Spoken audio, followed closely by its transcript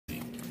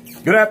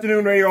Good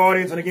afternoon, radio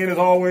audience. And again, as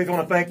always, I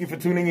want to thank you for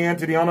tuning in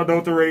to the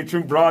Unadulterated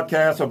Truth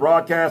broadcast, a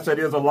broadcast that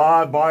is a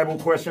live Bible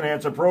question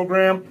answer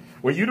program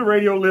where you, the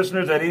radio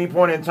listeners, at any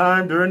point in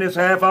time during this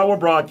half-hour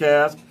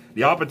broadcast,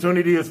 the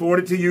opportunity is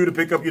afforded to you to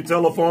pick up your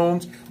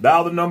telephones,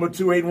 dial the number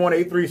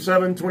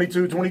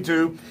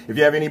 281-837-2222. If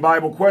you have any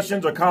Bible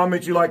questions or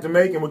comments you'd like to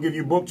make, and we'll give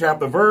you book,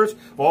 chapter, verse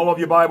for all of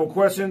your Bible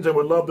questions, and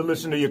would love to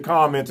listen to your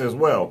comments as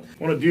well.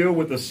 I want to deal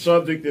with the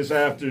subject this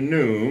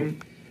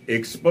afternoon,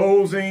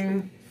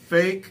 exposing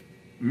fake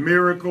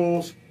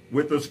miracles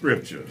with the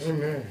scriptures.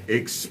 Amen.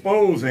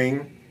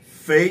 Exposing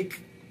fake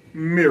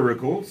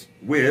miracles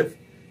with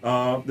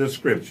the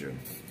scripture.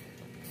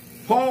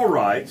 Paul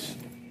writes,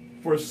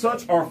 "For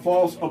such are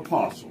false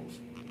apostles,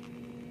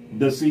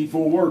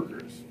 deceitful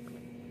workers,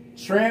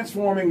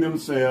 transforming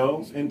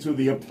themselves into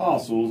the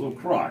apostles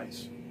of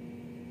Christ.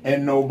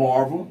 And no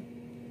marvel,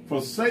 for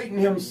Satan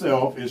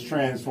himself is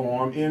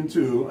transformed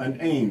into an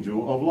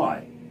angel of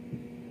light.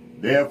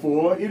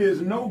 Therefore it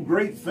is no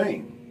great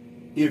thing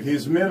if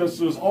his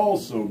ministers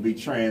also be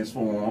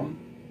transformed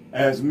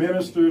as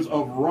ministers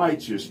of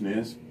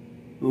righteousness,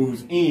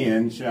 whose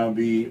end shall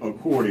be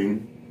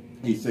according,"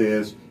 he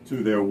says,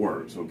 "to their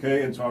works."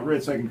 Okay, and so I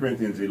read 2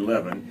 Corinthians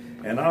 11,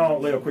 and I'll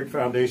lay a quick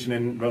foundation.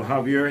 And Brother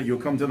Javier, you'll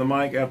come to the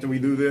mic after we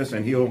do this,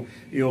 and he'll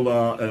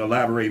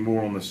elaborate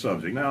more on the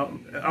subject. Now,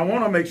 I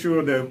want to make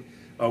sure that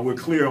we're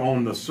clear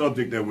on the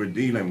subject that we're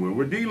dealing with.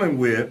 We're dealing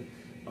with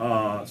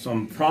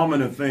some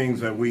prominent things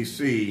that we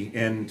see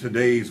in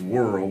today's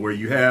world, where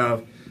you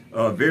have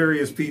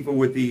various people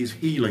with these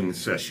healing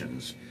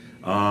sessions.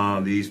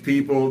 These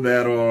people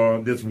that are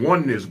this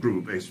oneness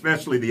group,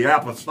 especially the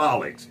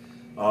apostolics.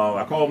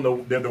 I call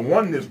them they're the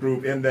oneness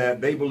group in that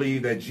they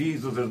believe that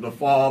Jesus is the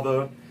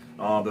Father,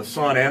 the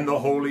Son, and the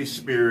Holy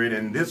Spirit.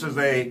 And this is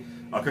a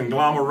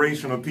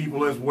conglomeration of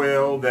people as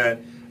well, that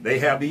they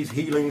have these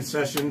healing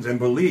sessions and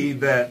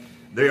believe that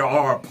there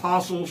are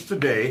apostles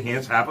today,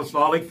 hence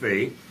apostolic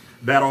faith,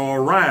 that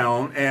are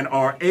around and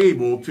are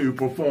able to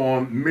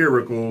perform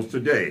miracles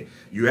today.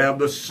 You have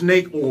the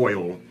snake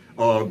oil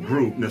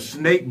group, the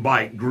snake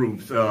bite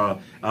groups, the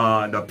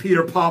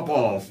Peter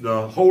Popoffs,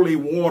 the holy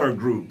water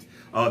group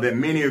that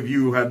many of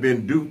you have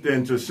been duped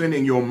into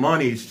sending your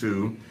monies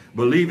to,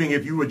 believing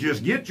if you would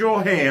just get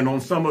your hand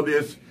on some of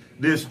this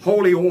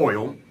holy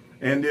oil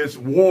and this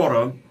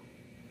water,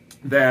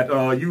 that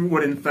you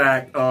would in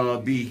fact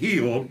be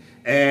healed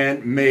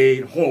and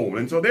made whole.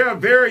 And so there are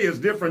various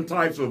different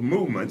types of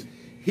movements,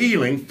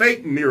 healing,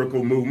 fake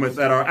miracle movements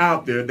that are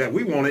out there that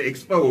we want to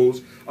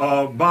expose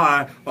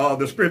by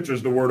the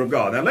scriptures, the word of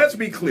God. Now let's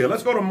be clear.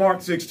 Let's go to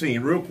Mark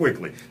 16 real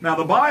quickly. Now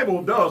the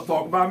Bible does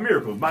talk about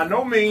miracles. By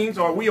no means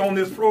are we on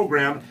this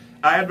program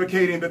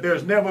advocating that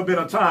there's never been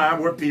a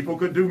time where people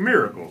could do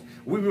miracles.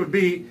 We would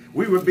be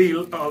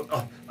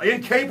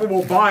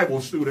incapable Bible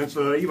students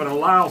to even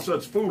allow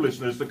such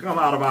foolishness to come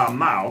out of our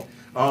mouth,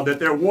 that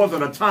there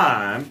wasn't a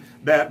time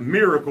that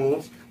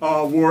miracles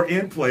were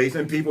in place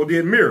and people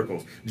did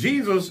miracles.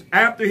 Jesus,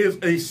 after his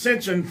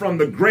ascension from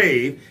the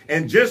grave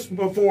and just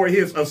before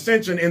his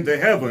ascension into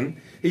heaven,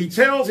 he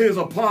tells his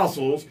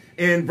apostles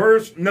in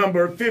verse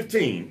number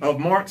 15 of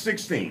Mark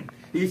 16,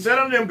 he said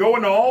unto them, "Go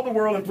into all the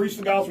world and preach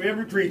the gospel to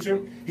every creature.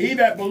 He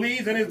that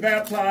believes and is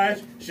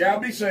baptized shall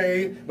be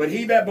saved, but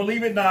he that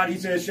believeth not," he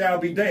says, "shall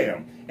be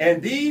damned.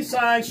 And these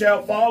signs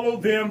shall follow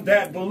them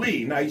that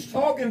believe." Now he's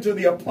talking to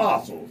the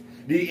apostles,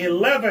 the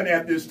 11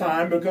 at this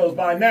time, because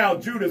by now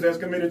Judas has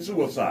committed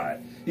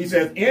suicide. He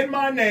says, "In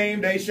my name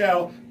they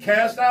shall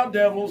cast out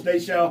devils, they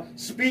shall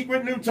speak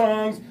with new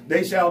tongues,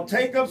 they shall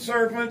take up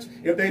serpents.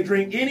 If they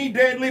drink any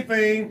deadly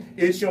thing,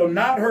 it shall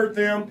not hurt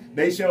them.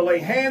 They shall lay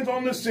hands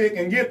on the sick,"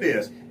 and get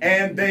this,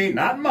 "and they,"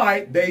 not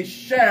might, "they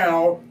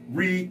shall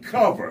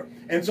recover."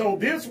 And so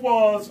this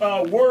was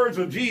words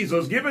of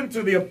Jesus given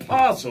to the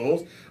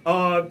apostles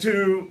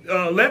to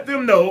let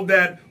them know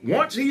that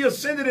once he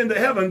ascended into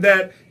heaven,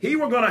 that he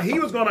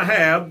was going to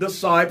have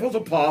disciples,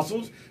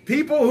 apostles,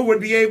 people who would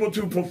be able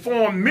to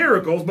perform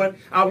miracles. But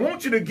I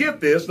want you to get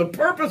this: the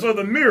purpose of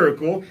the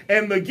miracle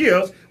and the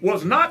gifts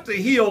was not to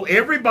heal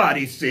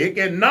everybody sick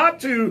and not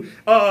to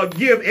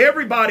give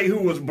everybody who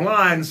was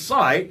blind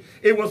sight.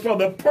 It was for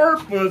the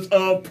purpose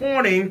of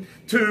pointing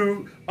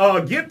to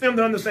get them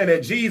to understand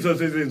that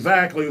Jesus is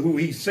exactly who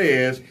he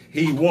says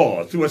he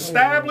was. To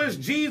establish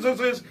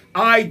Jesus's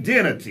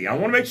identity, I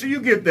want to make sure you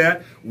get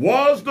that,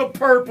 was the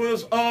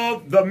purpose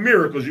of the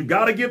miracles. You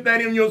got to get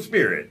that in your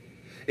spirit.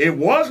 It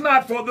was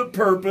not for the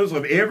purpose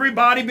of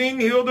everybody being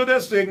healed of their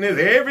sickness,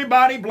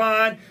 everybody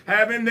blind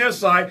having their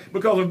sight,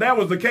 because if that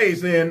was the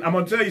case, then I'm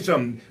going to tell you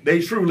something,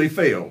 they truly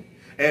failed.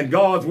 And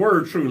God's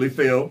word truly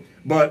failed,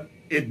 but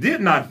it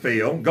did not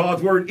fail.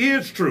 God's word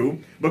is true,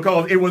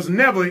 because it was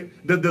never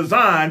the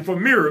design for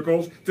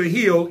miracles to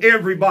heal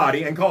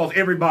everybody and cause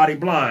everybody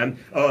blind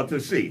to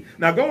see.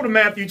 Now go to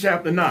Matthew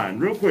chapter 9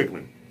 real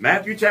quickly.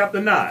 Matthew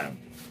chapter 9.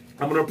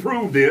 I'm going to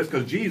prove this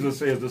because Jesus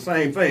says the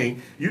same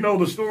thing. You know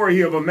the story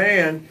here of a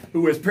man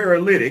who is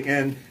paralytic,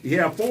 and he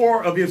have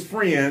 4 of his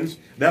friends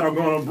that are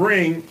going to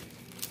bring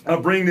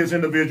this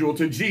individual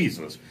to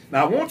Jesus.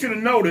 Now, I want you to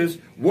notice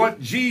what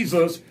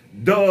Jesus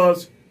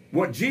does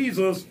what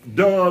Jesus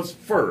does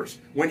first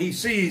when he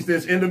sees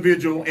this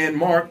individual in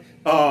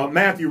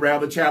Matthew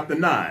chapter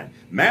 9.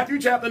 Matthew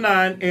chapter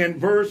 9 and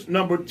verse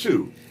number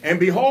 2. And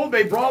behold,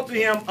 they brought to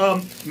him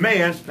a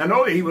man. Now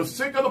notice he was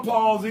sick of the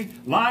palsy,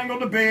 lying on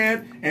the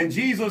bed. And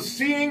Jesus,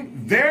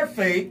 seeing their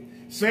faith,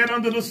 said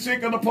unto the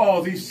sick of the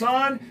palsy,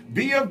 Son,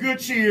 be of good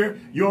cheer,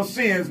 your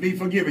sins be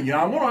forgiven you.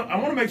 Now, I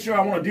want to make sure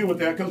I want to deal with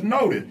that, because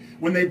notice,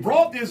 when they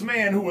brought this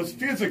man who was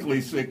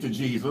physically sick to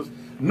Jesus,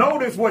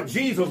 notice what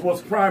Jesus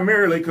was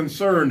primarily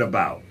concerned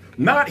about.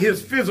 Not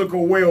his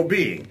physical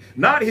well-being,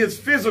 not his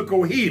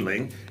physical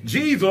healing.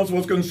 Jesus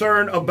was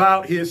concerned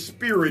about his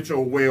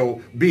spiritual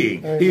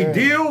well-being. He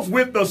deals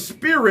with the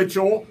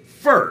spiritual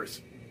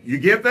first. You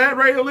get that,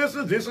 radio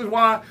listeners? This is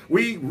why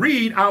we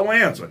read our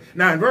answer.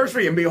 Now in verse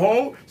 3, and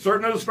behold,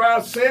 certain of the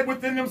scribes said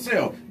within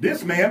themselves,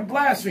 this man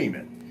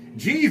blasphemeth.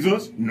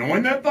 Jesus,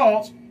 knowing their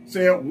thoughts,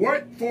 said,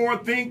 what for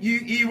think ye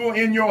evil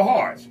in your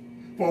hearts?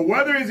 For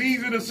whether it's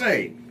easy to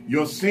say,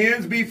 your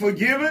sins be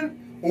forgiven,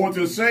 or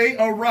to say,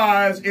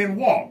 arise and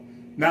walk.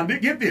 Now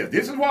get this.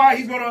 This is why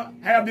he's going to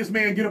have this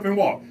man get up and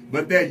walk.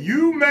 But that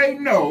you may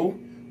know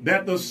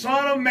that the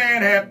Son of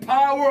Man had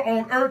power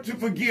on earth to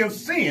forgive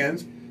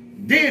sins.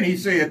 Then he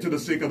said to the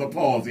sick of the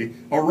palsy,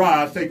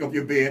 arise, take up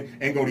your bed,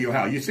 and go to your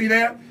house. You see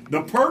that?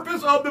 The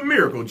purpose of the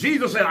miracle.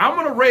 Jesus said, I'm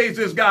going to raise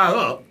this guy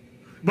up.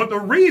 But the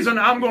reason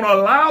I'm going to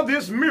allow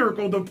this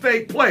miracle to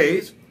take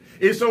place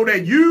is so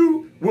that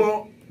you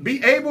will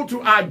be able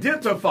to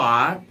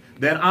identify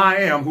that I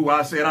am who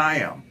I said I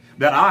am.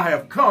 That I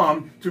have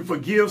come to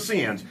forgive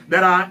sins.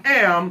 That I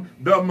am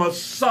the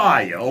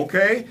Messiah,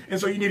 okay?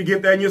 And so you need to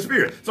get that in your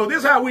spirit. So this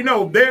is how we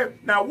know there.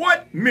 Now,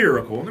 what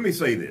miracle, let me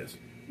say this.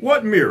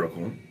 What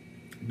miracle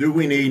do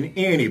we need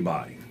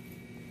anybody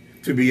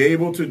to be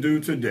able to do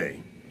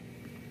today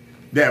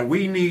that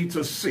we need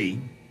to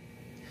see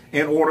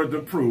in order to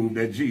prove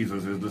that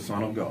Jesus is the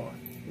Son of God?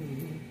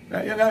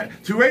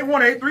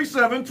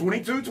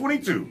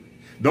 281-837-2222.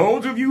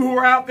 Those of you who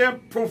are out there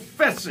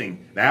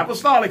professing the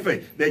apostolic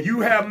faith, that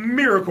you have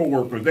miracle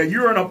workers, that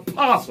you're an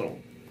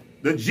apostle,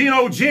 the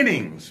Geno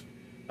Jennings,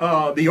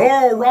 the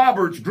Oral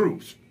Roberts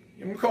groups,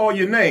 you can call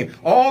your name.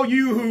 All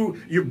you who,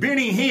 you're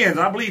Benny Hinn,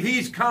 I believe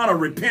he's kind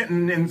of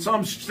repenting in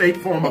some shape,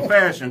 form, or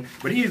fashion,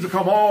 but he needs to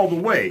come all the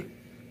way.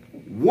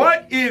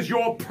 What is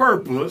your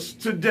purpose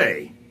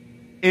today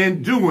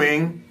in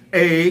doing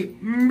a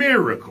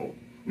miracle?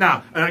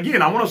 Now,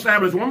 again, I want to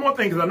establish one more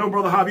thing, because I know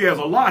Brother Javier has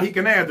a lot he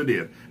can add to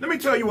this. Let me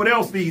tell you what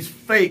else these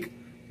fake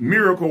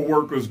miracle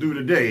workers do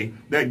today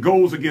that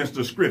goes against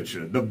the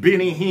scripture. The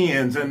Benny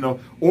Hinns and the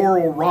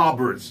Oral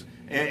Roberts,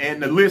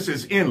 and the list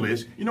is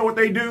endless. You know what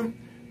they do?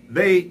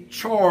 They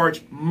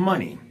charge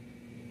money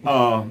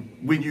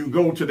when you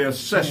go to their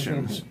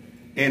sessions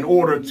in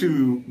order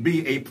to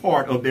be a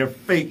part of their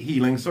fake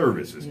healing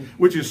services,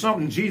 which is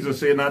something Jesus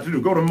said not to do.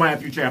 Go to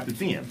Matthew chapter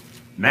 10.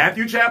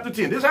 Matthew chapter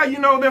 10. This is how you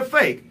know they're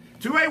fake.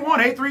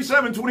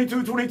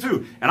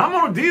 281-837-2222. And I'm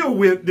going to deal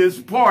with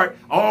this part.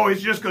 Oh,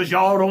 it's just because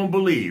y'all don't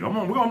believe.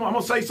 I'm going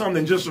to say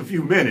something in just a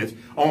few minutes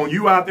on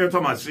you out there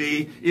talking about,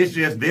 see, it's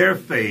just their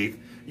faith,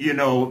 you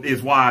know,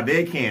 is why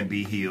they can't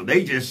be healed.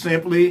 They just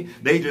simply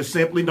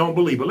don't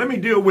believe. But let me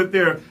deal with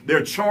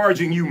they're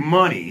charging you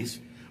monies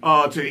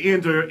to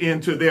enter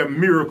into their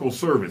miracle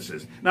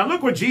services. Now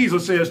look what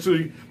Jesus says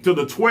to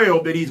the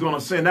 12 that he's going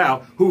to send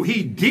out, who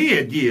he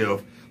did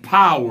give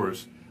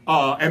powers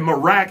and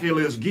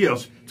miraculous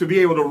gifts to be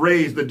able to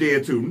raise the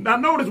dead too. Now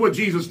notice what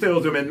Jesus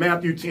tells them in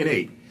Matthew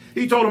 10:8.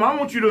 He told them, I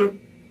want you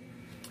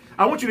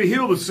to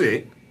heal the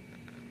sick,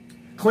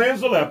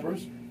 cleanse the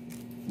lepers,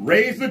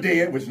 raise the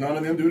dead, which none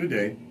of them do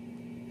today,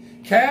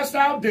 cast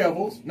out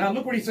devils. Now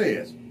look what he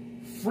says.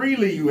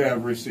 Freely you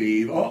have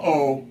received.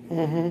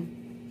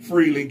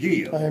 Freely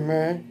give.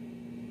 Amen.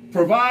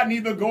 Provide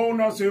neither gold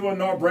nor silver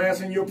nor brass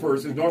in your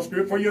purses, nor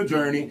scrip for your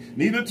journey,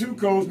 neither two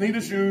coats,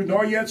 neither shoes,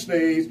 nor yet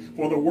stays,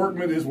 for the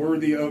workman is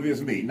worthy of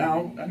his meat.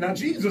 Now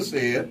Jesus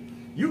said,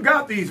 you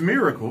got these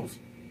miracles.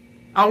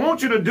 I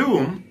want you to do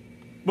them,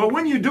 but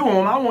when you do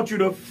them, I want you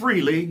to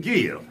freely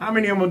give. How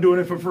many of them are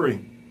doing it for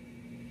free?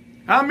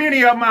 How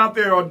many of them out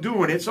there are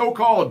doing it,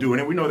 so-called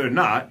doing it? We know they're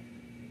not.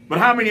 But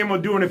how many of them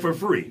are doing it for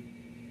free?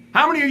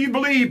 How many of you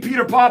believe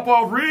Peter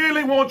Popoff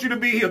really wants you to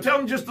be healed? Tell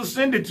him just to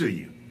send it to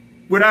you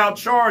without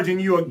charging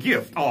you a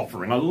gift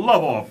offering, a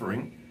love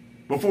offering,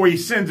 before he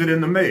sends it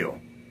in the mail.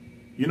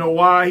 You know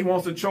why he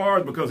wants to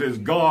charge? Because his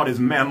God is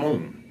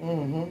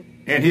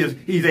Mammon. And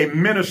he's a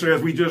minister,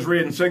 as we just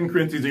read in 2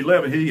 Corinthians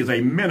 11, he is a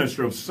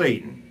minister of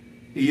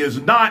Satan. He is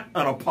not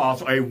an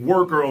apostle, a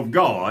worker of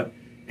God,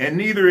 and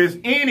neither is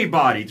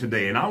anybody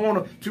today. And I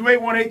want to,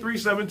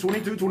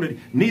 281-837-2220,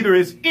 neither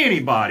is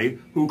anybody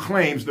who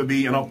claims to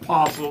be an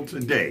apostle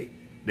today.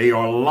 They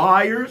are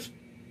liars.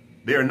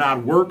 They're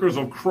not workers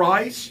of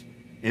Christ.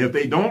 And if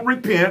they don't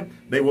repent,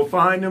 they will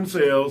find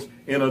themselves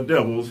in a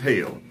devil's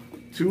hell.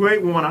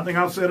 281, I think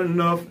I've said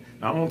enough.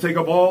 I won't take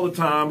up all the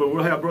time, but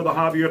we'll have Brother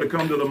Javier to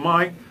come to the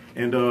mic.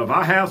 And if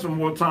I have some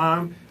more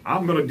time,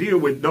 I'm going to deal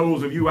with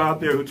those of you out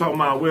there who are talking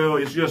about, well,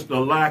 it's just a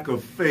lack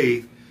of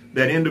faith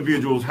that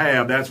individuals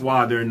have. That's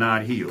why they're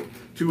not healed.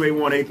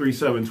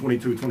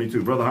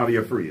 281-837-2222. Brother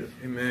Javier Frias.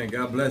 Amen.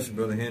 God bless you,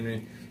 Brother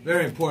Henry.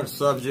 Very important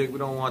subject. We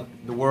don't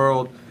want the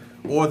world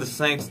or the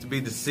saints to be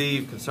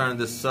deceived concerning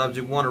this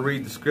subject. We want to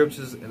read the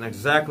scriptures and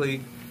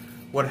exactly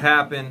what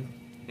happened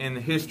in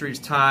history's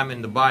time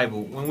in the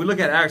Bible. When we look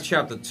at Acts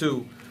chapter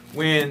 2,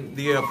 when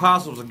the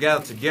apostles were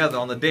gathered together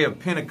on the day of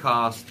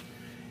Pentecost,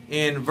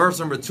 in verse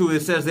number 2,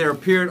 it says, there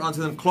appeared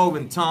unto them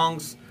cloven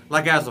tongues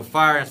like as a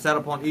fire, and sat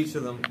upon each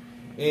of them.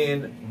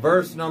 In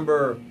verse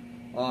number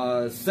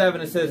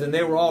 7, it says, and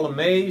they were all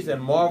amazed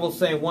and marveled,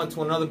 saying one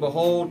to another,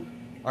 behold,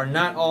 are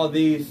not all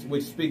these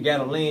which speak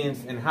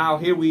Galileans? And how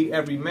hear we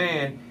every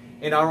man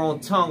in our own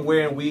tongue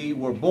wherein we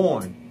were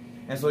born?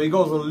 And so he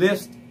goes a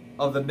list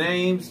of the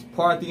names: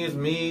 Parthians,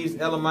 Medes,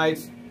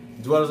 Elamites,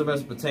 dwellers of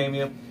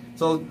Mesopotamia.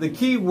 So the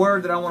key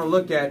word that I want to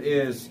look at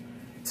is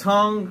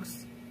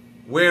tongues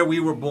where we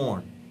were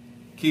born.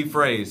 Key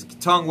phrase,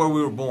 tongue where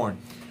we were born.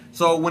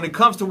 So when it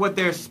comes to what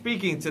they're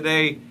speaking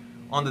today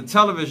on the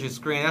television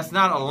screen, that's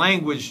not a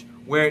language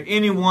where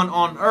anyone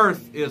on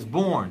earth is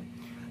born.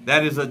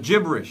 That is a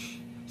gibberish.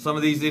 Some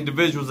of these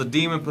individuals are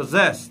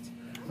demon-possessed.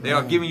 They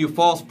are giving you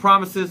false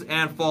promises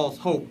and false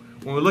hope.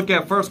 When we look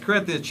at 1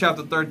 Corinthians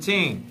chapter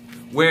 13,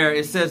 where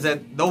it says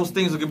that those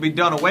things are going to be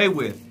done away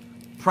with: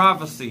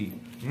 prophecy,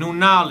 new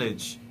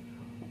knowledge,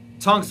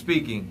 tongue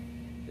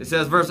speaking. It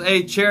says, verse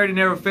 8, charity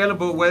never faileth,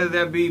 but whether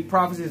there be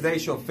prophecies, they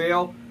shall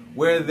fail.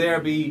 Where there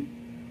be,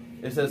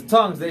 it says,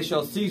 tongues, they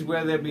shall cease.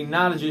 Where there be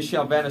knowledge, it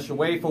shall vanish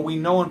away. For we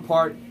know in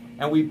part,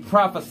 and we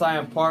prophesy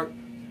in part.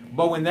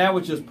 But when that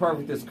which is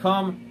perfect is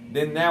come,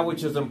 then that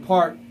which is in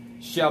part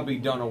shall be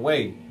done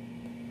away.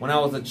 When I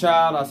was a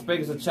child, I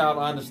spake as a child,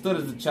 I understood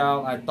as a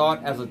child, I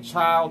thought as a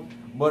child.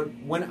 But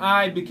when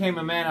I became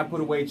a man, I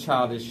put away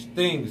childish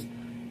things.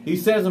 He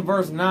says in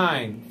verse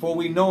 9, for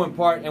we know in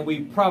part and we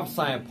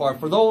prophesy in part.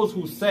 For those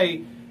who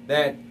say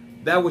that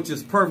that which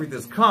is perfect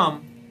is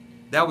come,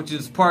 that which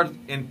is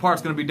in part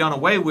is going to be done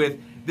away with,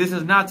 this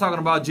is not talking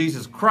about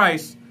Jesus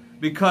Christ,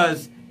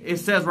 because it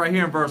says right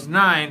here in verse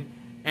 9,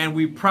 and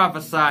we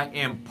prophesy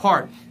in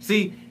part.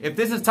 See, if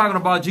this is talking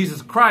about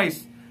Jesus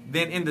Christ,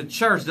 then in the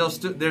church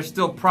there's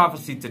still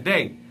prophecy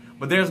today.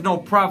 But there's no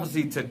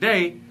prophecy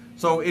today,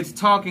 so it's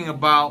talking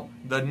about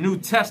the New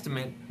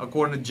Testament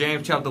according to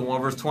James chapter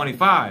 1 verse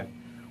 25,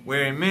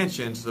 where it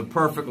mentions the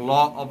perfect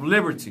law of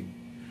liberty.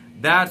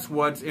 That's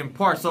what's in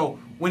part. So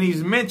when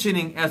he's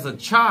mentioning as a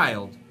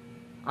child,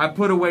 I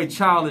put away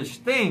childish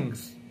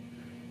things,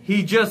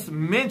 he just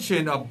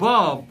mentioned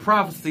above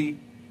prophecy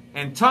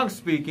and tongue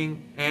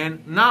speaking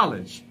and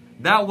knowledge.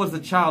 That was a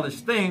childish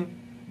thing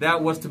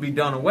that was to be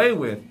done away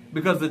with,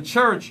 because the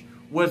church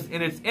was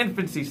in its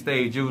infancy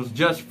stage. It was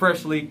just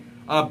freshly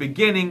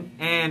beginning,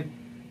 and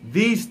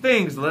these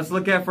things, let's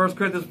look at 1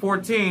 Corinthians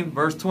 14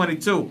 verse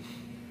 22,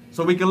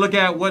 so we can look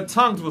at what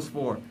tongues was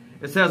for.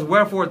 It says,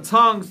 wherefore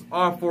tongues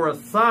are for a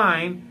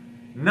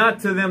sign, not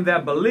to them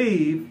that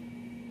believe,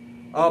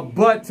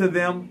 but to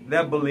them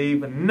that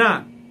believe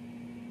not.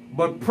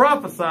 But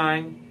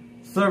prophesying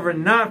serveth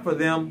not for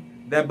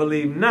them that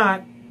believe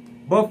not,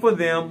 but for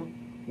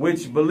them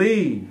which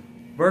believe.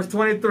 Verse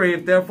 23,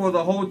 if therefore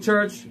the whole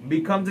church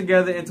be come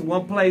together into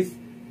one place,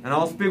 and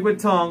all speak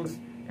with tongues,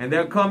 and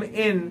there come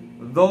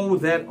in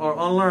those that are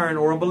unlearned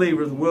or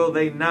unbelievers, will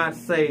they not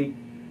say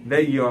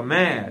that ye are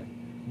mad?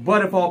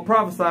 But if all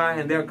prophesy,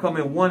 and there come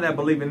in one that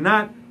believeth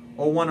not,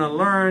 or one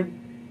unlearned,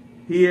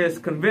 he is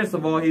convinced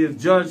of all, he is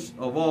judged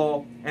of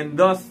all, and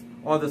thus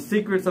are the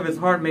secrets of his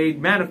heart made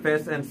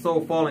manifest, and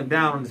so falling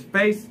down on his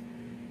face,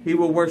 he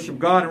will worship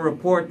God and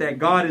report that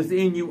God is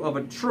in you of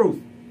a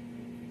truth.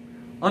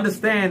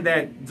 Understand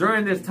that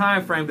during this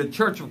time frame, the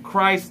Church of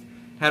Christ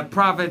had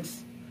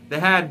prophets, they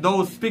had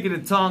those speaking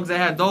in tongues, they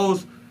had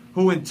those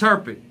who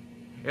interpret.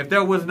 If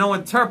there was no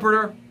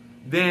interpreter,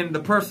 then the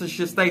person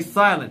should stay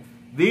silent.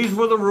 These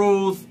were the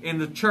rules in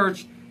the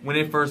church when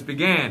it first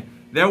began.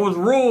 There was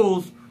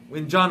rules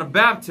when John the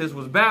Baptist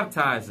was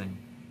baptizing.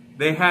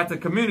 They had to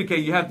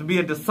communicate. You have to be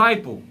a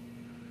disciple.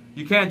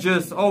 You can't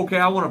just, okay,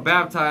 I want to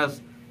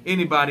baptize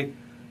anybody.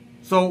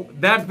 So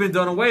that's been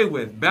done away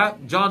with.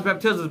 John's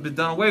baptism has been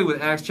done away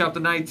with. Acts chapter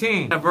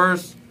 19.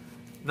 Verse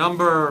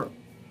number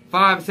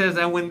 5 says,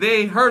 and when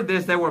they heard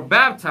this, they were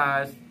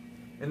baptized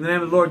in the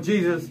name of the Lord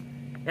Jesus.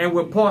 And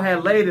when Paul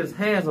had laid his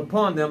hands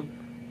upon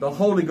them, the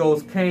Holy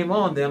Ghost came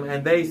on them,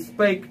 and they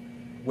spake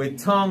with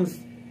tongues,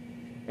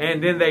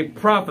 and then they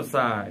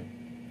prophesied.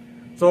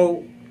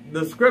 So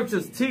the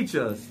scriptures teach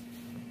us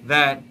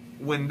that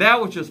when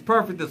that which is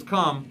perfect is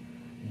come,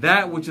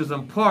 that which is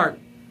in part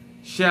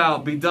shall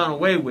be done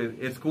away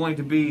with. It's going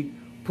to be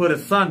put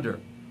asunder.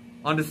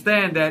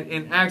 Understand that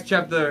in Acts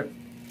chapter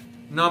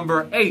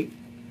number 8,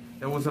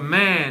 there was a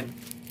man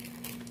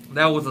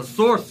that was a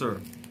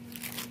sorcerer.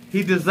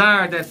 He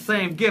desired that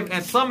same gift.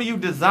 And some of you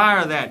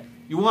desire that.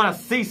 You want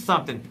to see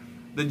something.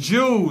 The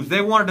Jews,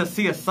 they wanted to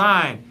see a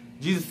sign.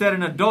 Jesus said,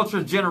 in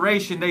adulterous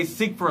generation, they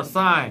seek for a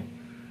sign.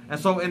 And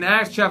so in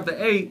Acts chapter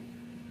 8,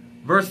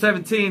 verse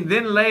 17,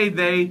 then laid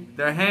they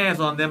their hands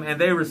on them,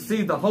 and they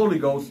received the Holy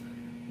Ghost.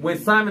 When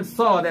Simon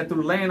saw that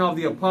through laying off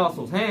the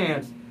apostles'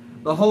 hands,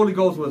 the Holy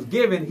Ghost was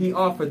given, he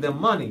offered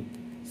them money,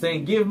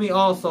 saying, give me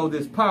also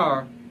this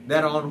power,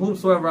 that on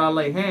whomsoever I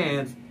lay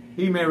hands,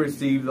 he may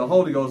receive the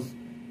Holy Ghost.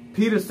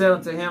 Peter said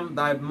unto him,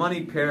 thy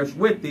money perish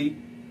with thee,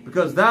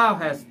 because thou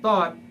hast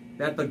thought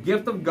that the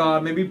gift of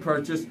God may be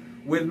purchased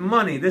with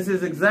money. This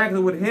is exactly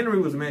what Henry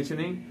was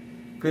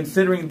mentioning,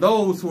 considering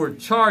those who are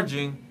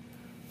charging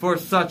for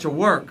such a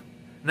work.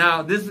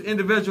 Now, this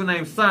individual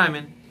named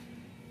Simon,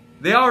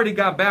 they already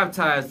got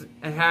baptized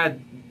and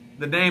had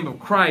the name of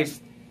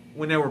Christ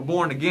when they were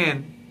born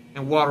again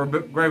in water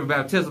grave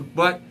baptism.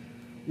 But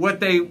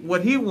what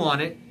he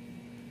wanted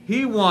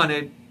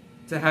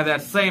to have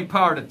that same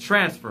power to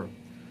transfer.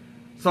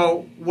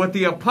 So what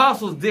the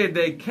apostles did,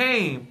 they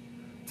came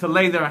to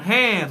lay their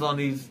hands on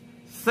these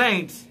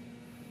saints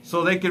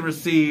so they can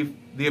receive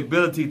the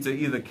ability to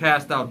either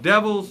cast out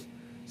devils,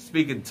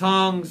 speak in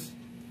tongues,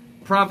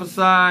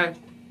 prophesy,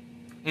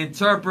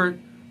 interpret.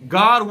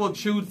 God will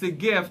choose the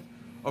gift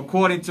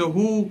according to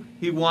who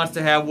he wants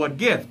to have what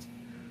gift.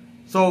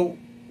 So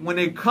when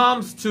it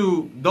comes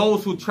to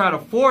those who try to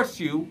force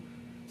you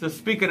to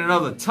speak in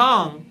another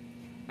tongue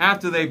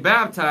after they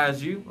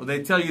baptize you, or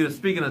they tell you to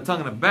speak in a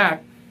tongue in the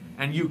back,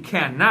 and you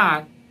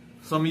cannot,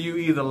 some of you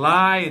either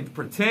lie and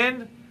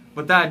pretend,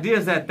 but the idea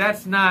is that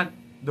that's not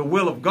the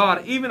will of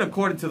God, even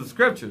according to the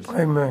scriptures.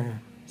 Amen.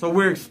 So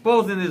we're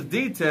exposing this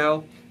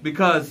detail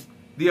because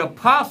the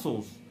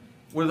apostles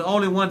were the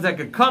only ones that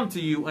could come to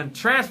you and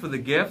transfer the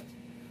gift,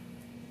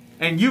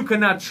 and you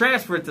cannot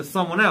transfer it to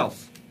someone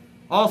else.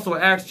 Also,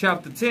 Acts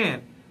chapter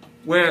 10,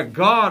 where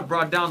God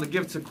brought down the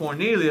gift to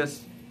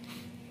Cornelius,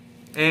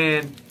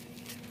 and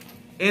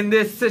in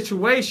this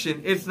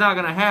situation, it's not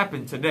going to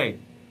happen today.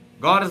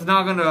 God is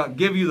not going to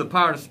give you the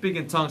power to speak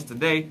in tongues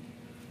today.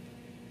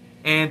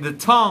 And the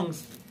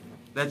tongues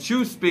that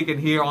you speak in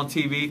here on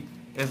TV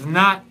is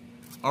not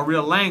a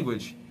real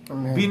language.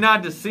 Amen. Be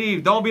not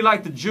deceived. Don't be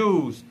like the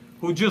Jews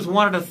who just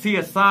wanted to see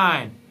a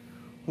sign,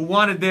 who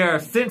wanted their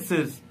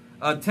senses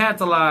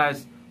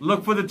tantalized.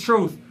 Look for the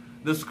truth.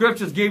 The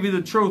scriptures give you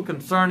the truth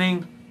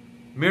concerning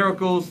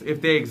miracles if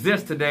they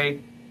exist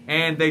today,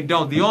 and they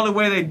don't. The only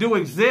way they do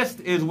exist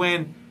is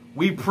when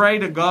we pray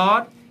to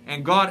God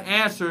and God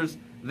answers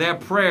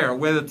that prayer,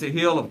 whether to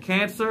heal of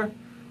cancer,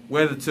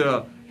 whether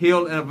to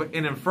heal an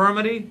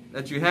infirmity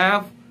that you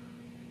have.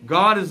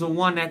 God is the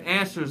one that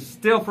answers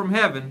still from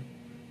heaven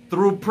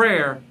through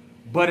prayer,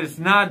 but it's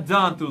not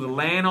done through the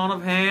laying on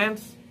of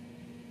hands.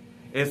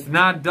 It's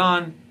not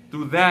done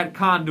through that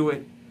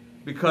conduit,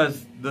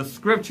 because the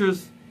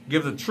scriptures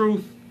give the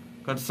truth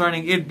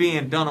concerning it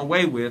being done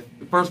away with.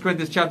 1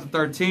 Corinthians chapter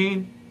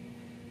 13,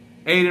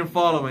 8 and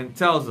following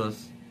tells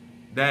us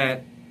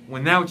that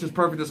when that which is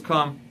perfect has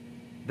come,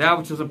 that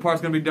which is in part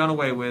is going to be done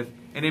away with.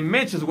 And it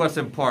mentions what's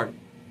in part: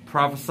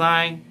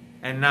 prophesying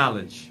and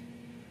knowledge.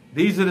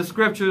 These are the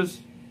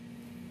scriptures.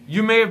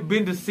 You may have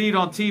been deceived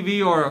on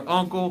TV, or an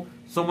uncle,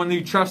 someone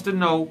you trust to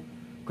know,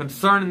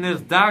 concerning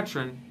this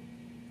doctrine.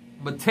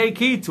 But take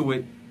heed to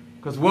it,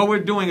 because what we're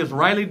doing is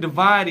rightly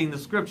dividing the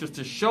scriptures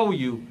to show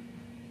you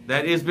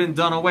that it's been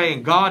done away.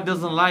 And God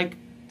doesn't like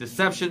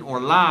deception or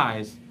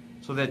lies,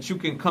 so that you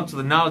can come to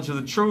the knowledge of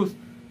the truth,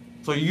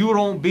 so you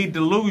don't be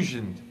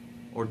delusioned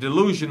or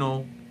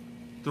delusional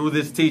through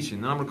this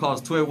teaching. The number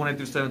calls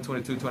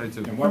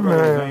 12-1-8-7-22-22. And while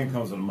Brother Zane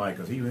comes to the mic,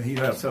 because he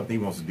has something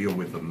he wants to deal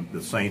with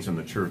the saints and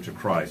the Church of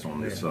Christ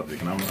on this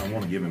subject, and I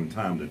want to give him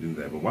time to do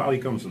that. But while he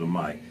comes to the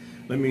mic,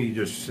 let me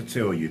just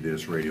tell you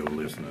this, radio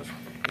listeners.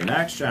 In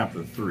Acts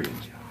chapter 3,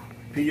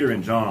 Peter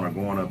and John are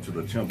going up to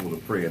the temple to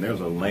pray, and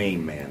there's a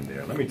lame man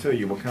there. Let me tell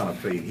you what kind of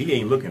faith. He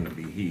ain't looking to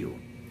be healed.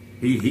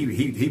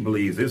 He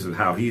believes this is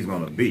how he's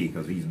going to be,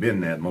 because he's been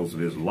that most of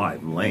his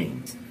life,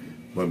 lame.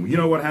 But you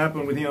know what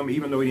happened with him?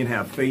 Even though he didn't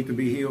have faith to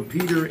be healed,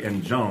 Peter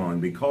and John,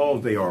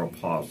 because they are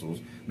apostles,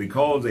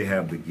 because they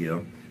have the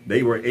gift,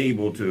 they were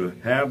able to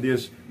have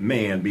this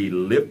man be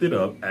lifted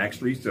up. Acts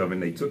 3:7.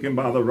 They took him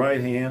by the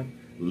right hand,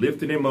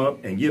 lifted him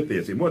up, and get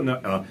this: it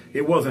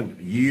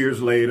wasn't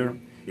years later.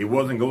 It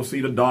wasn't go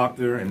see the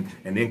doctor and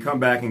then come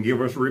back and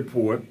give us a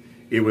report.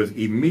 It was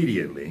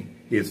immediately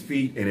his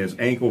feet and his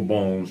ankle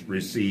bones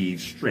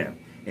received strength.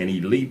 And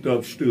he leaped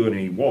up, stood, and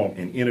he walked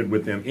and entered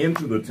with them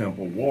into the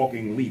temple,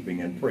 walking,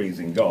 leaping, and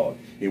praising God.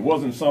 It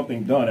wasn't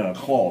something done in a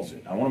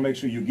closet. I want to make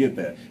sure you get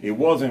that. It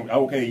wasn't,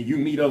 okay, you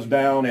meet us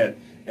down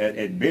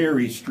at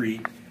Berry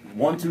Street,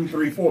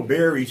 1234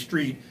 Berry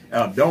Street.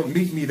 Don't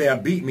meet me there,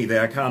 beat me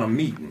there kind of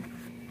meeting.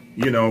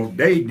 You know,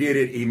 they did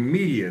it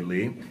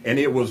immediately, and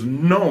it was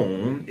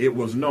known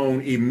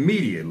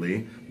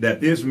immediately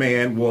that this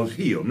man was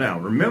healed. Now,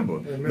 remember,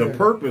 Amen. The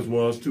purpose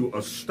was to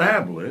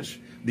establish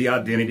the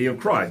identity of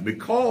Christ.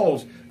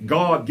 Because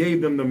God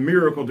gave them the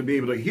miracle to be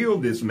able to heal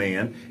this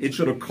man, it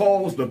should have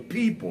caused the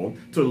people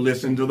to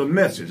listen to the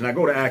message. Now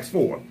go to Acts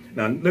 4.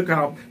 Now look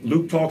how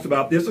Luke talks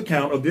about this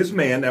account of this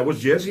man that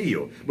was just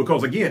healed.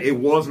 Because again, it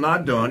was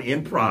not done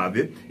in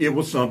private. It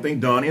was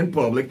something done in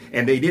public,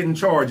 and they didn't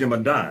charge him a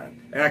dime.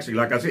 Actually,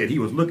 like I said, he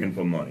was looking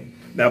for money.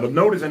 Now, but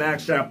notice in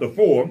Acts chapter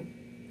 4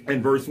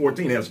 and verse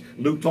 14, as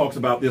Luke talks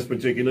about this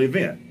particular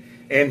event.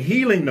 and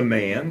healing the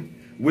man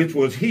which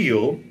was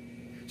healed,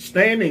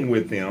 standing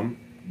with them,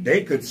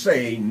 they could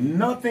say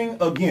nothing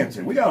against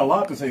it. We got a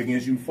lot to say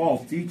against you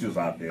false teachers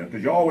out there,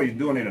 because you're always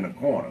doing it in a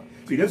corner.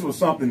 See, this was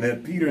something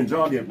that Peter and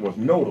John did was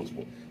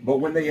noticeable. But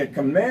when they had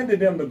commanded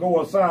them to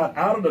go aside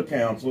out of the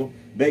council,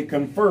 they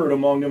conferred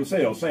among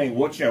themselves, saying,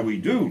 what shall we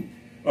do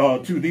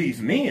to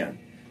these men?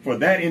 For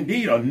that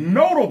indeed a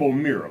notable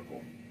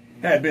miracle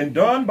had been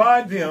done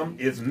by them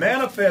is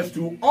manifest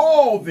to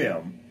all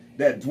them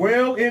that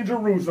dwell in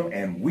Jerusalem,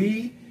 and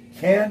we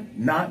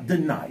cannot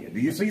deny it. Do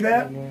you see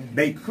that? Amen.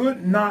 They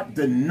could not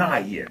deny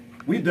it.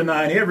 We're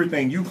denying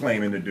everything you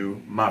claiming to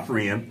do, my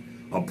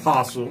friend.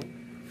 Apostle,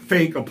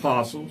 fake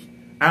apostles,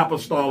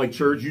 apostolic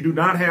church. You do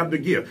not have the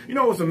gift. You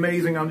know what's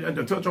amazing?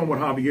 To touch on what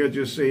Javier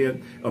just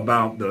said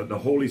about the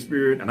Holy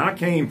Spirit. And I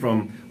came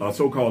from a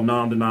so-called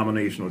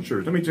non-denominational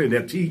church. Let me tell you,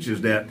 that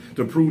teaches that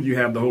to prove you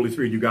have the Holy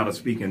Spirit, you got to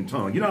speak in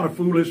tongues. You know how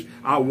foolish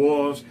I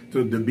was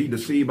to be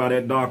deceived by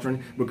that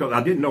doctrine? Because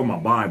I didn't know my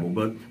Bible.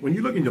 But when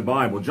you look in the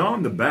Bible,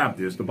 John the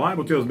Baptist, the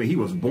Bible tells me he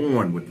was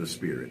born with the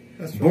Spirit.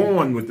 That's right.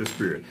 Born with the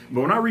Spirit.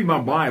 But when I read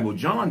my Bible,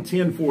 John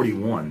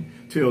 10:41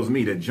 tells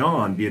me that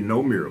John did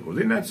no miracles.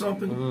 Isn't that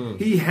something?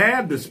 He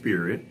had the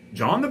Spirit,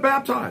 John the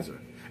Baptizer.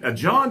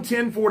 John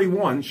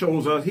 10:41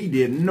 shows us he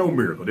did no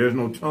miracle. There's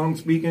no tongue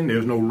speaking.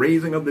 There's no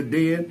raising of the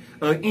dead,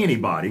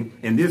 anybody.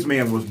 And this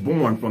man was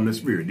born from the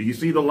Spirit. Do you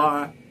see the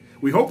lie?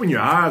 We hoping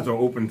your eyes are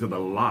open to the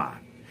lie.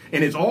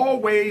 And it's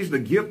always the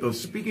gift of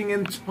speaking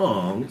in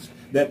tongues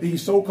that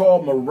these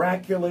so-called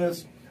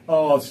miraculous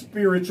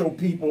spiritual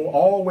people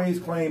always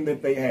claim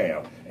that they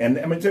have. And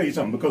I'm going to tell you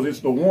something, because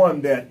it's the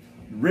one that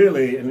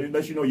really,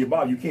 unless you know your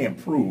Bible, you can't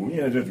prove.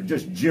 You know,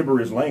 just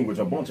gibberish language,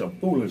 a bunch of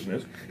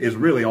foolishness is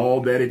really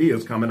all that it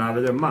is coming out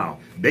of their mouth.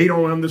 They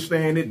don't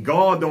understand it.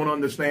 God don't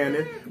understand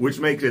it, which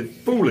makes it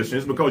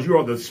foolishness, because you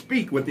ought to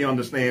speak with the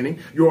understanding.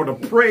 You ought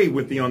to pray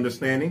with the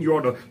understanding. You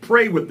ought to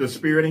pray with the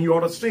Spirit, and you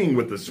ought to sing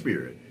with the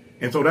Spirit.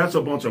 And so that's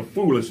a bunch of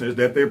foolishness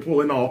that they're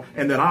pulling off,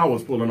 and that I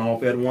was pulling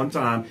off at one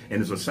time. And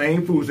it's the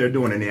same fools they're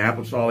doing in the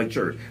apostolic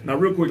church. Now,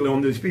 real quickly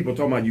on these people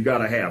talking about you got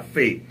to have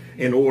faith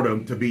in order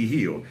to be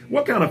healed.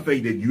 What kind of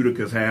faith did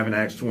Eutychus have in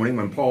Acts 20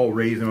 when Paul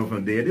raised him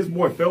from the dead? This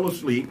boy fell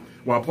asleep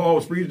while Paul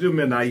was preaching to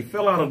midnight. He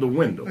fell out of the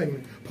window.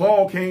 Amen.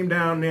 Paul came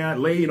down there,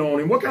 laid on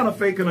him. What kind of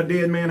faith can a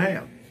dead man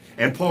have?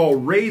 And Paul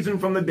raised him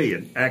from the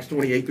dead, Acts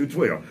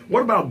 28-12.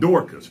 What about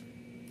Dorcas?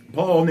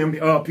 Paul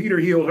and Peter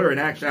healed her in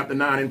Acts chapter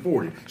 9 and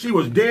 40. She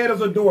was dead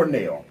as a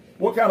doornail.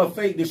 What kind of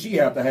faith did she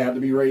have to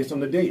be raised from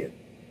the dead?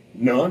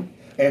 None.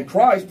 And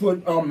Christ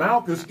put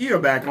Malchus' ear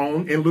back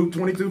on in Luke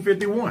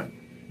 22:51.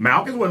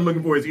 Malchus wasn't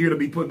looking for his ear to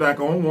be put back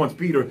on once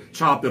Peter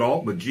chopped it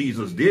off, but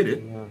Jesus did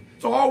it. Yeah.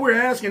 So all we're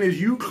asking is,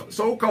 you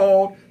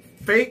so-called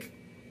fake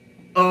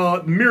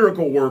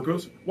miracle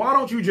workers, why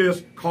don't you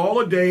just call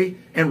a day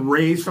and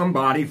raise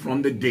somebody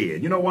from the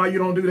dead? You know why you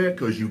don't do that?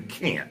 Because you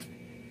can't.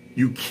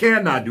 You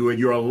cannot do it.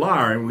 You're a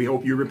liar, and we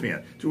hope you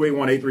repent.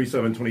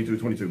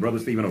 281-837-2222. Brother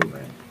Stephen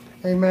Ozan.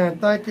 Amen.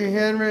 Thank you,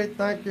 Henry.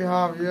 Thank you,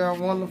 Javier.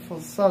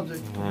 Wonderful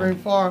subject to bring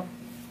forward.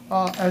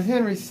 As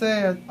Henry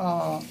said,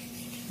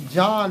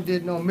 John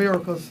did no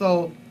miracles.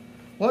 So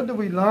what do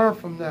we learn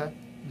from that?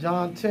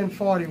 John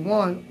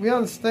 10:41. We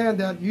understand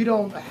that you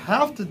don't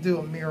have to do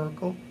a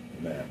miracle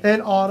in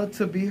order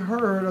to be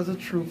heard as a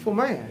truthful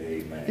man.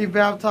 Amen. He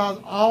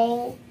baptized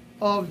all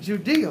of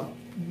Judea.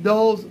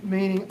 Those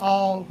meaning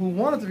all who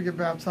wanted to get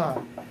baptized.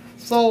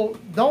 So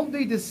don't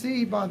be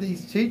deceived by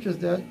these teachers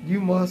that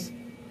you must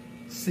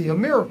see a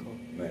miracle.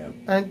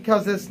 And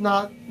because it's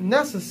not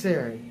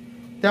necessary.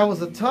 There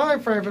was a time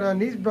frame for that,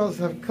 and these brothers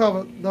have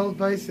covered those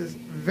bases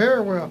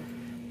very well.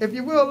 If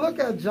you will, look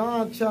at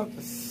John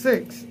chapter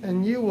 6,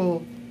 and you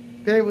will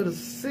be able to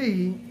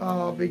see,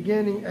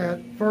 beginning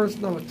at verse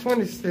number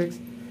 26,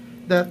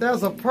 that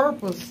there's a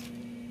purpose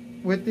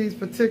with these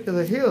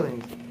particular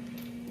healings.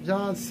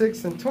 John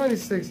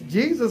 6:26,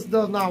 Jesus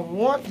does not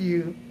want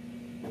you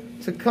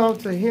to come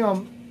to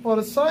him for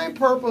the same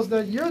purpose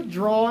that you're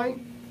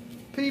drawing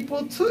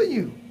people to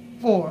you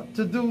for,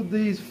 to do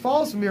these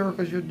false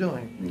miracles you're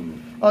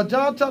doing.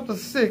 John chapter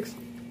 6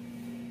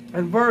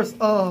 and verse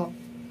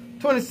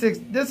 26,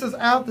 this is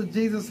after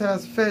Jesus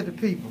has fed the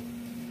people.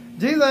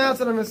 Jesus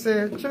answered them and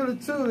said, truly,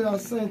 truly, I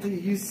say to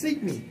you, you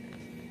seek me,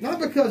 not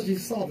because you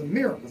saw the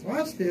miracles,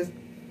 watch this,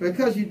 but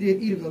because you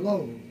did eat of the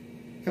loaves.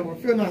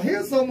 Now,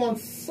 here someone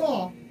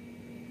saw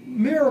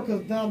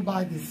miracles done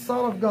by the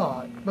Son of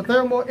God, but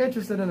they're more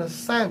interested in a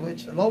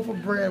sandwich, a loaf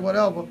of bread,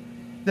 whatever,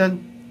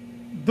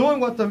 than doing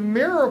what the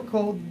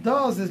miracle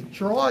does, is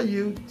draw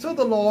you to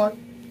the Lord.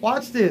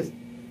 Watch this.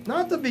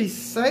 Not to be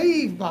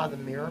saved by the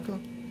miracle,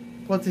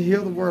 but to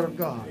hear the word of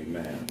God.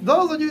 Amen.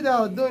 Those of you that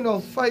are doing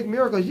those fake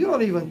miracles, you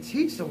don't even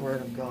teach the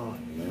word of God.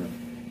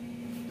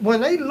 Amen.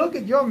 When they look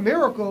at your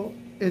miracle,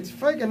 it's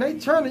fake, and they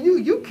turn to you,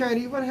 you can't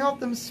even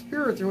help them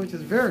spiritually, which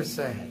is very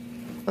sad.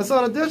 And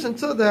so in addition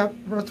to that,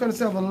 verse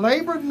 27,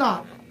 labor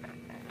not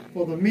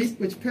for the meat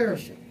which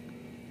perisheth,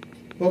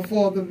 but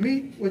for the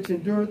meat which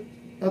endureth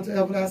unto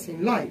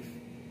everlasting life,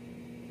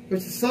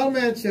 which the Son of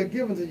Man shall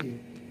give unto you.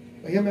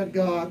 For him hath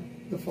God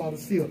the Father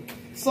sealed.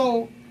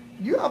 So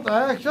you have to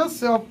ask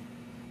yourself,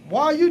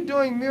 why are you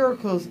doing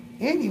miracles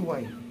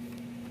anyway?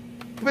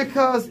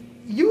 Because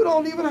you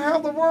don't even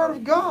have the word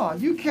of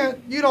God. You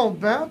don't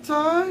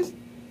baptize.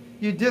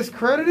 You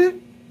discredit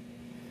it.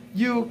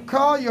 You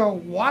call your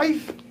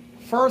wife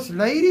first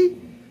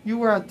lady. You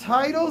wear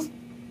titles,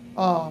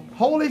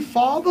 Holy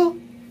Father,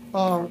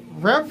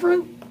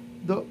 Reverend,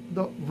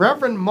 the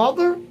Reverend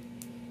Mother,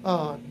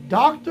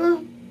 Doctor.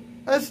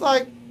 It's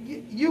like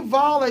you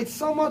violate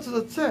so much of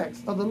the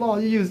text of the law.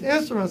 You use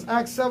instruments.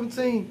 Acts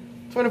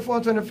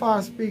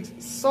 17:24-25 speaks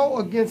so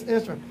against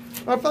instruments.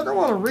 In fact, I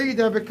want to read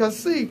that because,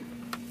 see,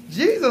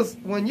 Jesus,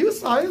 when you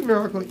saw his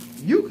miracle,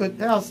 you could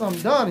have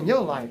something done in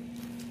your life.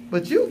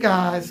 But you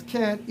guys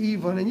can't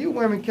even, and you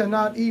women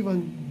cannot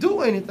even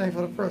do anything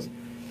for the person.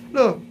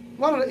 Look,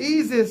 one of the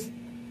easiest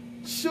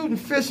shooting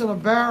fish in a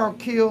barrel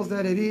kills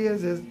that it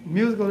is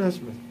musical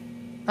instruments.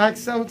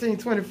 Acts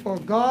 17:24,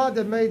 God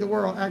that made the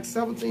world, Acts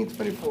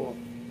 17:24,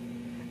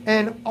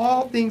 and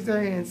all things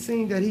therein,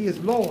 seeing that he is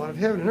Lord of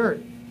heaven and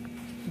earth,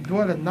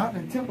 dwelleth not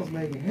in temples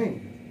made with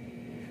hands,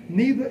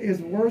 neither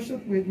is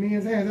worshipped with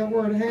men's hands. That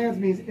word hands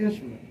means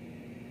instrument.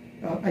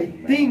 A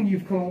thing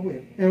you've come up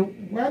with.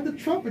 And where did the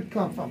trumpet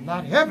come from?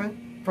 Not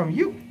heaven, from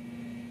you.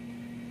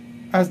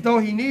 As though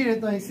he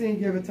needed anything, seeing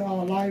give it to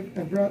our life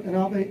and breath and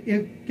all things.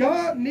 If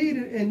God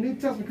needed in New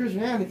Testament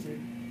Christianity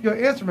your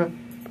instrument,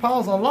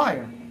 Paul's a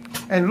liar.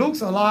 And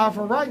Luke's a liar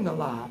for writing a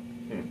lie.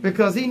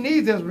 Because he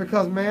needs this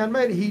because man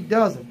made it. He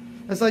doesn't.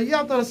 And so you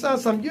have to understand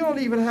something. You don't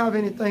even have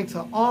anything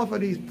to offer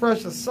these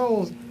precious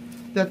souls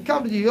that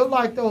come to you. You're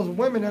like those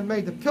women that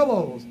made the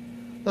pillows.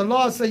 The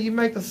Lord said you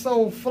make the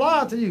soul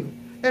fly to you.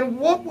 And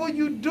what will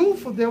you do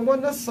for them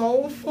when the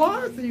soul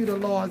flies to you, the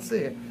Lord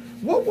said?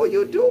 What will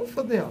you do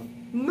for them?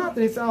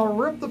 Nothing. He said, I'll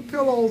rip the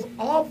pillows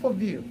off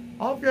of you.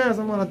 Off your hands.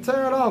 I'm going to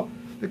tear it off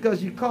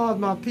because you caused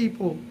my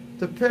people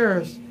to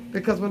perish.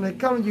 Because when they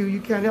come to you,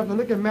 you can't help them.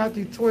 Look at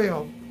Matthew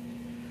 12,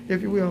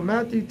 if you will.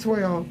 Matthew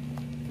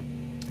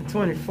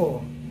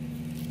 12:24.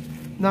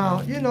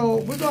 Now, you know,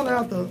 we're going to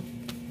have to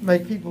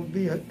make people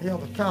be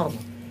held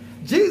accountable.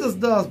 Jesus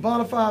does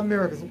bona fide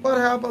miracles. What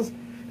happens?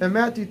 In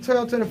Matthew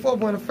 12:24,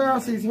 when the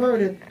Pharisees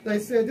heard it, they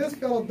said, this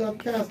fellow doth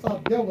cast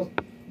out devils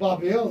by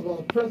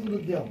Beelzebub, the prince of the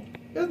devil.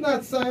 Isn't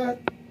that sad?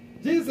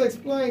 Jesus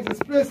explains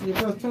explicitly,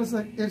 verse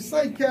 26, if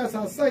Satan casts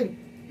out Satan,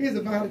 he's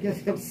about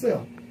against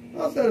himself.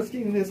 I'll say the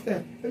scheme in this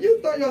stand. If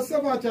you throw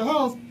yourself out your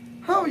house,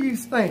 how will you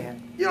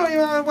stand? You don't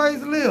even have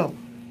ways to live.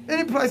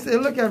 Any place they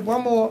look at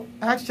one more,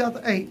 Acts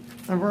chapter 8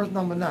 and verse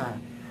number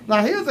 9.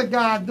 Now here's a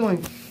guy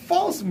doing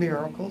false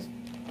miracles,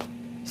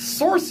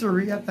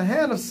 sorcery at the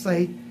hand of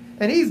Satan,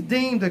 and he's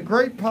deemed the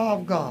great power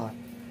of God.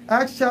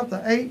 Acts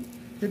chapter 8,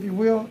 if you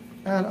will,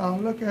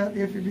 and look at,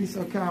 if you be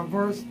so kind,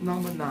 verse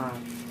number 9.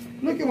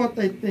 Look at what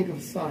they think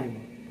of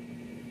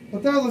Simon.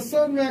 But there was a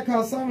certain man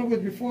called Simon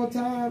which before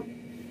time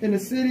in the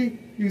city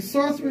used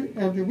sorcery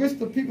and bewitched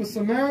the people of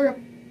Samaria,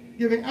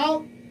 giving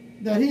out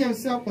that he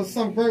himself was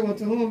some great one,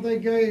 to whom they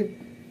gave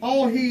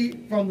all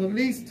heed from the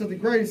least to the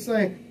greatest,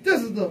 saying,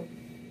 this is the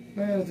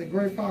man is the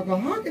great power of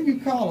God. How can you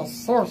call a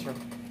sorcerer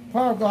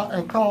power of God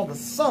and call the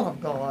Son of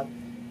God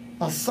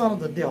a son of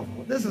the devil?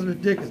 This is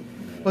ridiculous.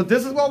 But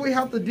this is what we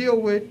have to deal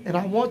with, and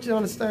I want you to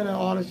understand that,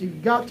 honest.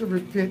 You've got to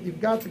repent.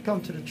 You've got to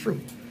come to the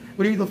truth.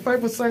 With either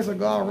faithful saints of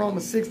God,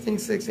 Romans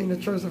 16:16, the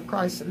Church of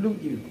Christ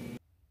salute you.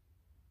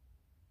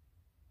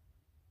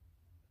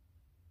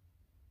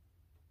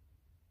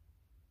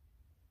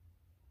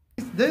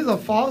 These are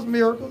false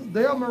miracles.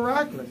 They are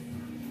miraculous.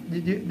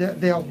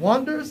 They are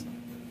wonders.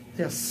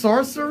 They're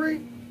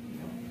sorcery.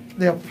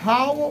 They're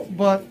power.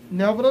 But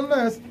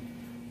nevertheless,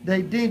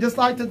 they deem, just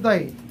like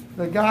today,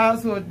 the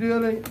guys who are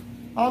dealing,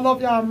 I don't know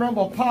if y'all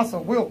remember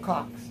Apostle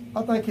Wilcox.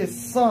 I think his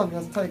son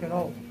has taken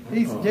over.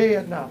 He's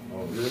dead now.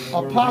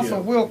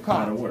 Apostle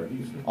Wilcox.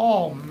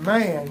 Oh,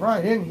 man,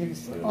 right in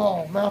Houston.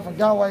 Oh, man, I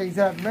forgot where he's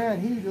at.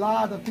 Man, he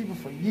lied to people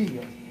for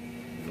years.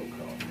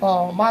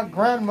 My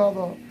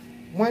grandmother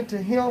went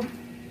to him,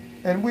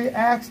 and we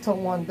asked her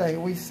one day,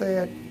 we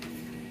said,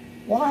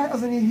 why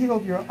hasn't he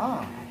healed your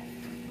eye?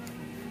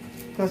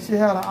 Because she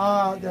had an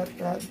eye that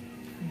had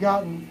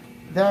gotten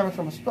damage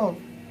from a stroke.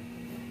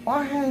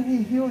 Why hasn't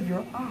he healed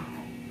your eye?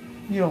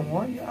 You don't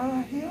want your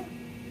eye healed?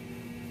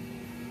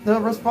 The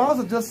response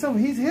is just simple.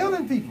 He's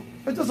healing people.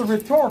 It's just a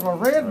rhetorical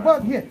red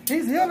button here.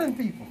 He's healing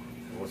people.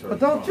 But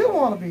don't you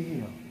want to be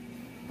healed?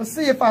 But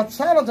see, if I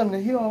challenge him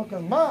to heal,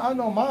 because I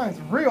know mine's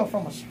real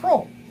from a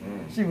stroke,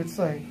 she would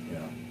say,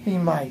 he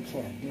might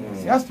can't.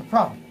 See, that's the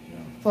problem.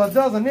 So it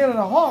doesn't enter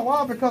the heart.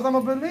 Why? Because I'm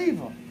a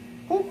believer.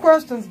 Who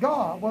questions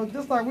God? Well,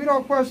 just like we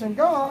don't question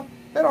God,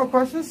 they don't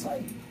question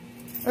Satan.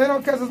 They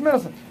don't question his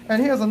minister.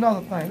 And here's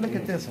another thing. Look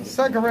at this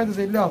one. 2 Corinthians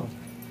 11.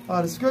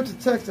 The scripture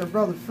text that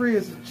Brother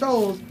Frears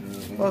chose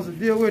for us to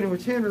deal with,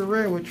 which Henry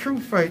read with true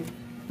faith.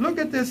 Look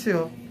at this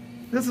here.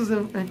 This is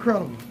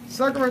incredible.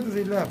 2 Corinthians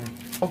 11,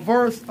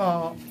 verse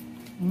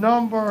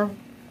number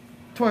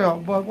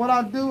 12. But what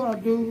I do,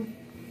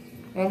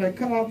 I may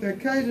cut off the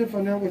occasion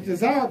from them which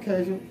desire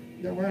occasion,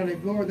 that wherein they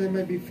glory they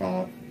may be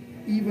found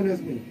even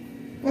as me.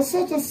 but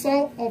such a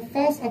sort of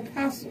false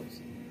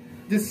apostles,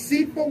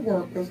 deceitful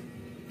workers,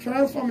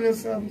 transforming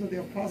themselves into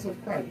the apostles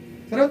of Christ.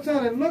 So they're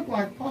trying to look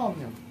like Paul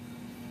now.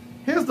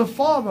 Here's the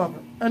father of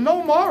it, and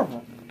no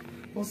marvel.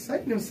 Well,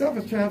 Satan himself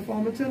is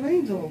transformed into an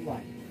angel of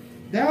light.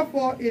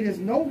 Therefore, it is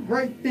no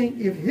great thing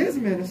if his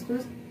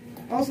ministers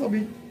also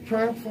be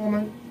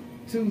transformed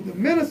to the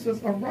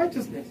ministers of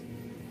righteousness,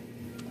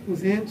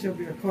 whose end shall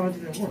be according to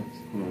their works.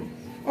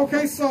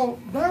 Okay, so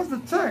there's the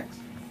text.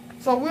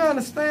 So we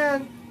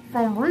understand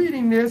from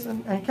reading this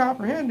and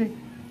comprehending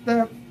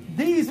that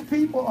these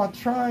people are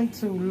trying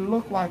to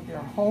look like they're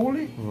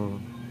holy.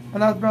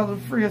 And as Brother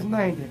Frears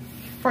named it,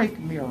 fake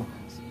miracles.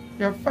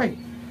 They're fake.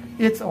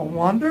 It's a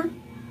wonder.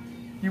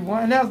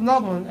 And there's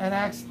another one in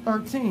Acts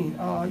 13,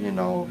 you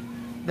know,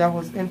 that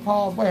was in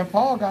Paul's way. And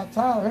Paul got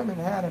tired of him and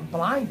had him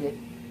blinded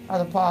by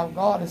the power of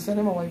God and sent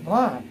him away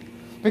blind.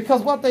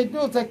 Because what they do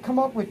is they come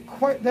up with,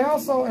 they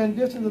also, in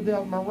addition to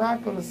their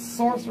miraculous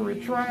sorcery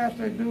trash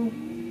they do,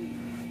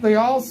 they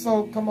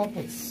also come up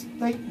with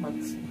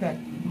statements that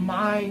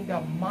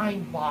are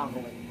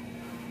mind-boggling.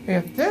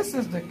 If this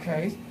is the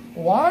case,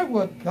 why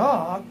would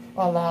God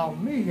allow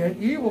me, an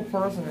evil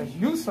person, as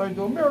you say, to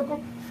do a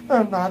miracle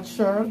and not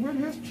share it with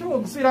his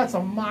children? See, that's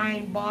a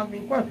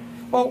mind-boggling question.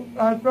 Well,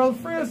 Brother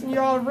Fritz and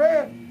y'all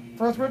read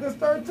 1 Corinthians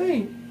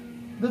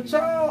 13. The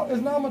child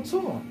is not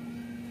mature.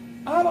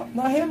 Now,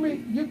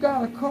 Henry, you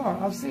got a car.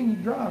 I've seen you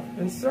drive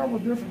in several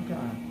different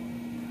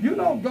kinds. You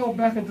don't go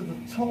back into the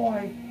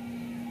toy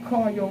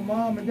car your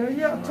mom and dad.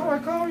 Yeah, toy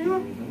car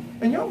you.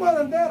 And your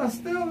mother and dad are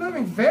still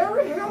living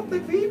very healthy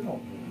people.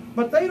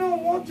 But they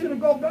don't want you to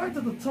go back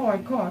to the toy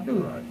car,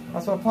 do they?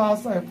 That's what Paul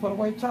said, put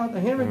away child.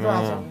 And Henry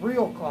drives a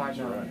real car,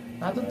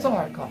 not the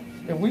toy car.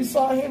 If we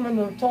saw him in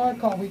the toy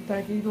car, we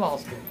think he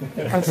lost it.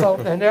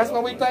 And that's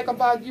what we think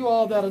about you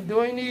all that are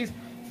doing these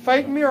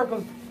fake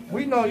miracles.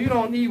 We know you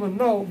don't even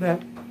know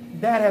that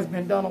that has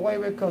been done away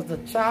with because the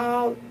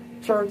child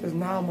church is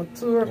now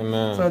mature.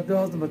 Amen. So it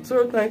does the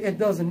mature thing. It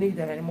doesn't need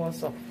that anymore.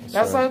 So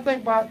that's something to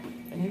think about.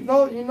 And you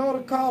know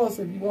to call us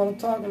if you want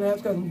to talk and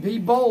ask us. Be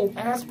bold.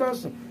 Ask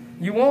questions.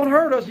 You won't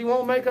hurt us. You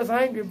won't make us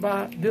angry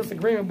by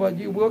disagreement, but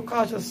you will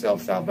cost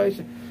yourself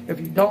salvation if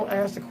you don't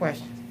ask the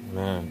questions.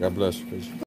 Man, God bless you, preacher.